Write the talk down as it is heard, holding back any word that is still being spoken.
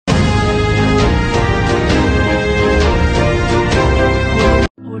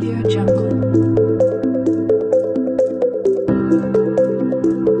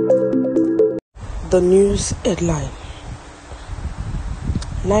The news headline: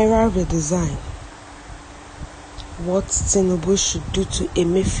 Naira redesign. What Tinubü should do to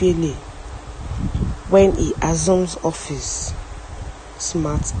Emeifele when he assumes office.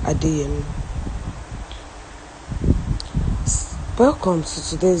 Smart Adeyemi. Welcome to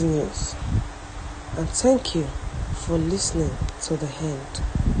today's news, and thank you for listening to the end.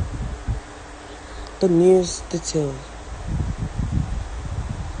 The news detail.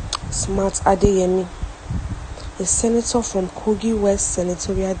 Smart Adeyemi, a senator from Kogi West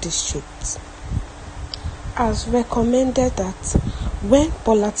Senatorial District, has recommended that when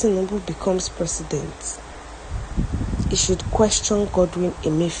Bola Tinubü becomes president, he should question Godwin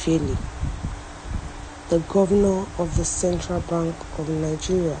Emeifele, the governor of the Central Bank of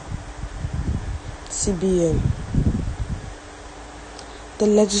Nigeria, CBN. The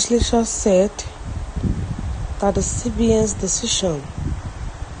legislature said that the CBN's decision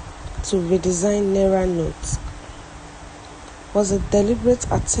to redesign Naira notes was a deliberate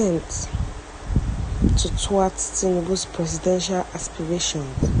attempt to thwart Tinubü's presidential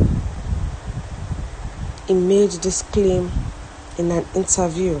aspirations. He made this claim in an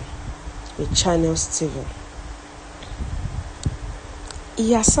interview with Channels TV.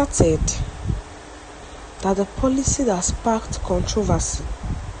 He asserted that the policy that sparked controversy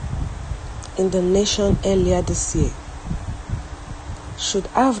in the nation earlier this year should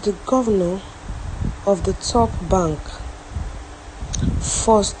have the governor of the top bank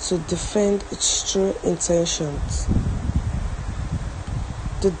forced to defend its true intentions.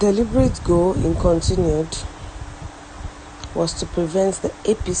 The deliberate goal, in continued, was to prevent the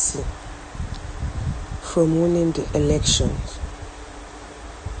APC from winning the elections.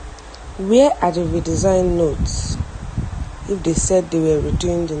 Where are the redesigned notes if they said they were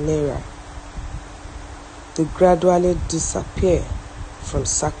redoing the Naira? They gradually disappear from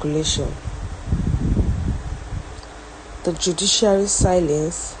circulation. The judiciary's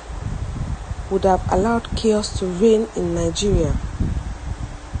silence would have allowed chaos to reign in Nigeria.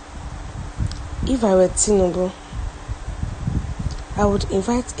 If I were Tinubü, I would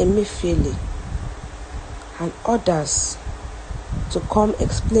invite Emeifele and others to come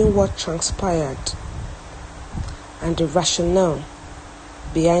explain what transpired and the rationale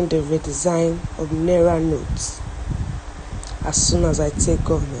behind the redesign of Naira notes as soon as I take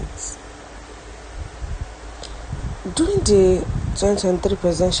government. During the 2023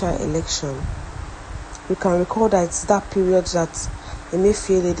 presidential election, we can recall that it's that period that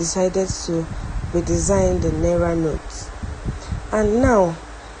Emeifele decided to redesign the Naira notes. And now,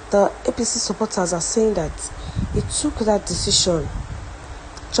 the APC supporters are saying that he took that decision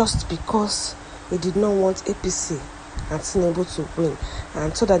just because he did not want APC and Tinubü to win,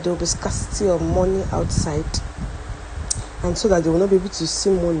 and so that there will be scarcity of money outside, and so that they will not be able to see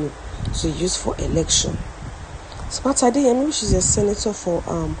money to use for election. Smart Adeyemi, which is a senator for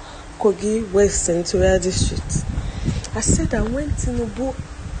Kogi West Senatorial District, has said that when Tinubü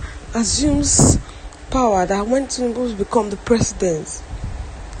assumes power, that when Tinubü become the president,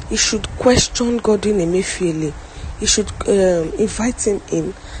 he should question Godwin Emeifele. He should invite him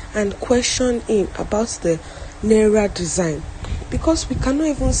in and question him about the Naira design, because we cannot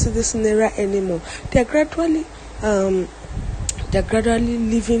even see this Naira anymore. They are gradually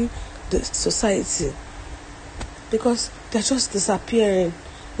leaving the society because they're just disappearing.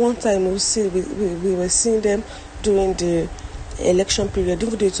 One time we were seeing them during the election period,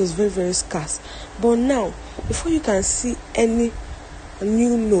 even though it was very, very scarce. But now, before you can see any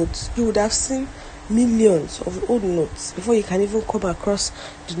new notes, you would have seen millions of old notes before you can even come across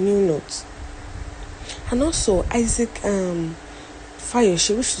the new notes. And also Isaac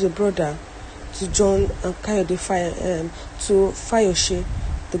Fayose, which is a brother to John Kayode to Fayose,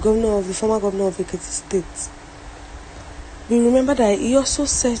 the former governor of Ekiti State. We remember that he also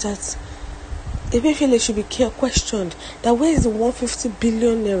said that Emeifele should be questioned, that where is the 150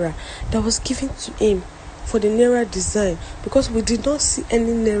 billion naira that was given to him for the Naira design, because we did not see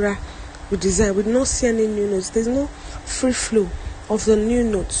any Naira redesign, we did not see any new notes. There's no free flow of the new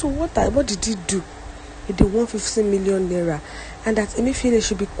notes. So what did he do with the 150 million naira? And that Emeifele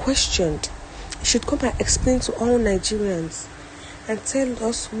should be questioned. He should come and explain to all Nigerians and tell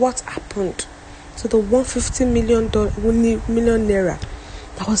us what happened to the 150 million naira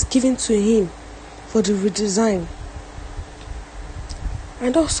that was given to him for the redesign.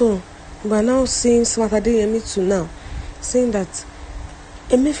 And also, we are now seeing Smart Adeyemi too now saying that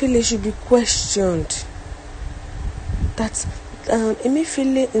Emeifele should be questioned. That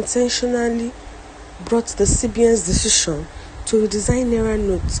Emeifele intentionally brought the CBN's decision to redesign Naira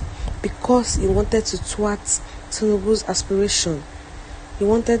notes because he wanted to thwart Tinubü's aspiration. he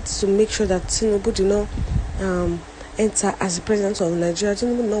wanted to make sure that Tinubü did not enter as the president of Nigeria.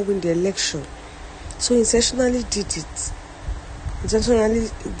 Tinubü did not win the election. So he intentionally did it. Intentionally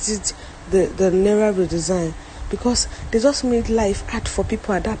did the Naira redesign, because they just made life hard for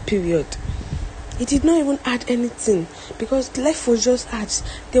people at that period. It did not even add anything, because life was just hard.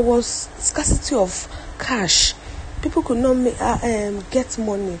 There was scarcity of cash. People could not get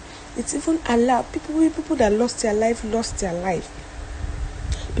money. It even allowed people that lost their life.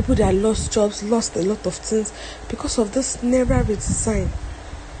 People that lost jobs, lost a lot of things because of this Naira redesign.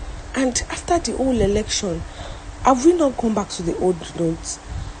 And after the whole election, have we not gone back to the old notes?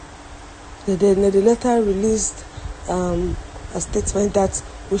 They later released a statement that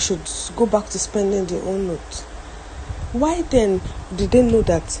we should go back to spending the old notes. Why then did they know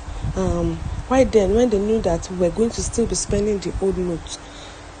that? Why then, when they knew that we were going to still be spending the old notes,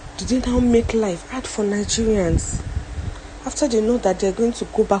 did they now make life hard for Nigerians? After they know that they're going to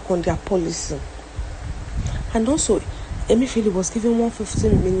go back on their policy. And also, Emeifele was given 150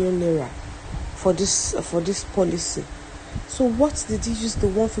 million naira for this policy. So what did he use the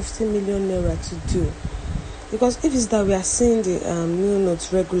 150 million naira to do? Because if it's that we are seeing the new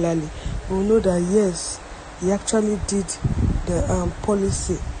notes regularly, we'll know that yes, he actually did the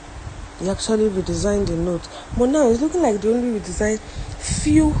policy. He actually redesigned the notes. But now it's looking like they only redesigned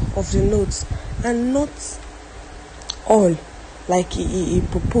few of the notes and not all like he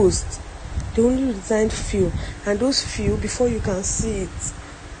proposed. They only redesigned few, and those few, before you can see it,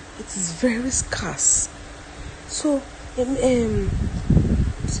 it is very scarce. So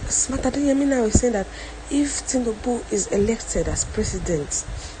Smarter than Yamina was saying that if Tinubü is elected as president,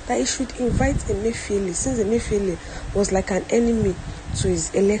 that he should invite Emeifele, since Emeifele was like an enemy to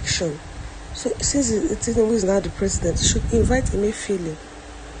his election. So since Tinubü is now the president, he should invite Emeifele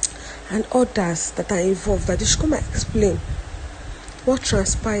and others that are involved, that they should come and explain what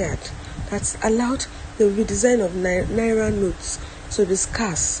transpired that allowed the redesign of Naira notes to be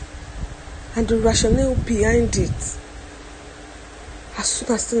scarce, and the rationale behind it. As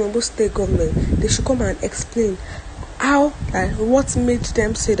soon as Tinubü state government, they should come and explain how, what made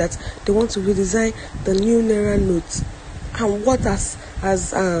them say that they want to redesign the new Naira notes, and what has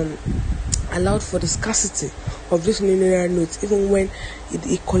allowed for the scarcity of this new Naira notes, even when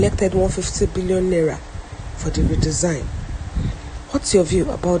it collected 150 billion naira for the redesign. What's your view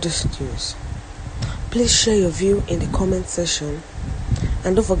about this news? Please share your view in the comment section,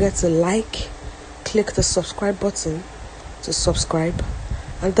 and don't forget to like, click the subscribe button to subscribe,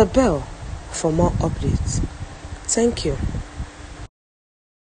 and the bell for more updates. Thank you.